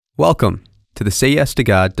Welcome to the Say Yes to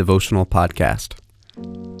God devotional podcast.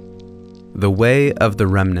 The Way of the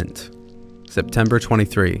Remnant, September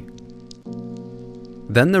 23.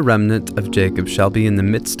 Then the remnant of Jacob shall be in the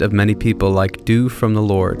midst of many people like dew from the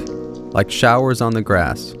Lord, like showers on the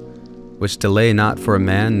grass, which delay not for a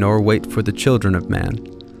man, nor wait for the children of man.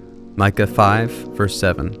 Micah 5, verse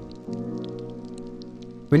 7.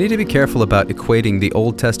 We need to be careful about equating the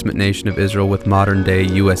Old Testament nation of Israel with modern-day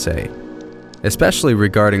USA, especially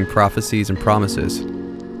regarding prophecies and promises.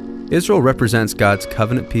 Israel represents God's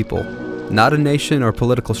covenant people, not a nation or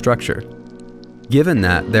political structure. Given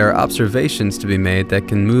that, there are observations to be made that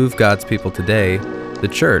can move God's people today, the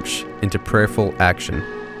church, into prayerful action.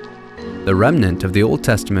 The remnant of the Old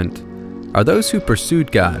Testament are those who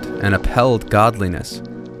pursued God and upheld godliness,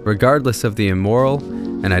 regardless of the immoral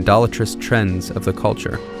and idolatrous trends of the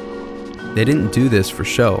culture. They didn't do this for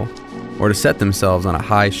show, or to set themselves on a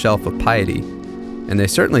high shelf of piety, and they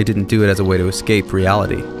certainly didn't do it as a way to escape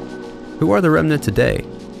reality. Who are the remnant today?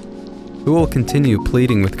 Who will continue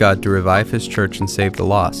pleading with God to revive His church and save the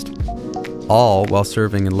lost, all while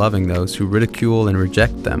serving and loving those who ridicule and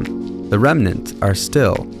reject them? The remnant are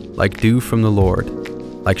still like dew from the Lord,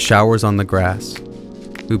 like showers on the grass,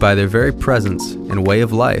 who by their very presence and way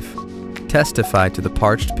of life testify to the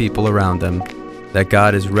parched people around them that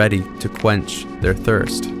God is ready to quench their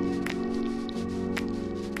thirst.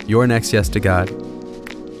 Your next yes to God.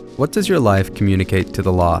 What does your life communicate to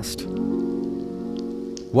the lost?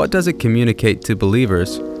 What does it communicate to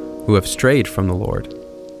believers who have strayed from the Lord?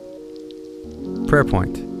 Prayer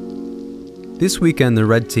point. This weekend, the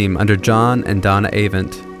Red Team under John and Donna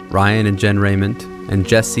Avent, Ryan and Jen Raymond, and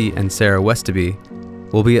Jesse and Sarah Westaby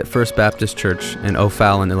will be at First Baptist Church in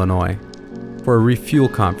O'Fallon, Illinois, for a Refuel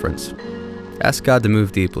conference. Ask God to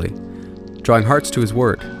move deeply, drawing hearts to His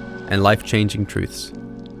Word and life-changing truths.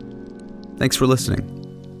 Thanks for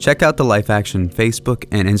listening. Check out the Life Action Facebook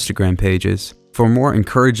and Instagram pages for more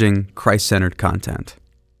encouraging, Christ-centered content.